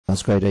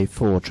That's grade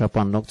A4, trap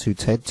 1, KNOCKTOO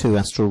TED, 2,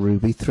 ASTRAL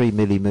RUBY, 3,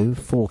 MILLY MOO,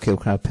 4,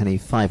 KILCURRA PENNY,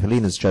 5,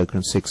 HELENAS JOKER,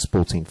 and 6,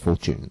 SPORTING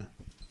FORTUNE.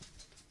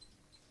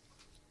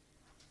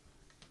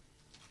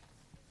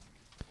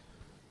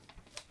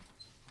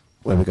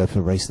 Where we go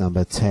for race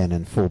number 10,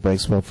 and 4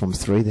 breaks well from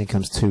 3, then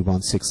comes 2,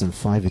 1, 6 and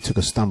 5. He took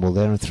a stumble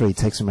there, and 3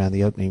 takes him around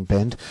the opening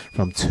bend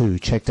from 2,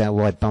 checked out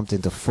wide, bumped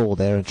into 4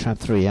 there, and trap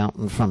 3 out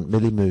in front.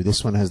 MILLY MOO,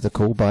 this one has the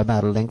call by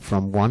about a length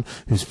from 1,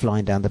 who's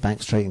flying down the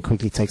back straight and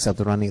quickly takes up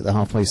the running at the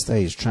halfway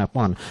stage. Trap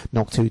 1,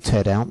 KNOCKTOO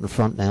TED out in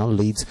front now,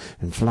 leads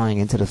and flying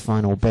into the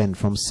final bend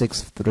from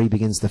 6. 3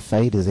 begins to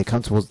fade as they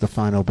come towards the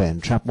final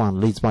bend. Trap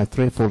 1 leads by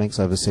 3 or 4 lengths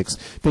over 6.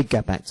 Big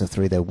gap back to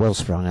 3. They're well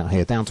sprung out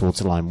here, down towards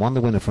the line. 1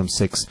 the winner from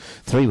 6.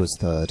 3 was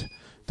third.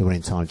 The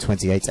winning time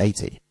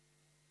 28.80.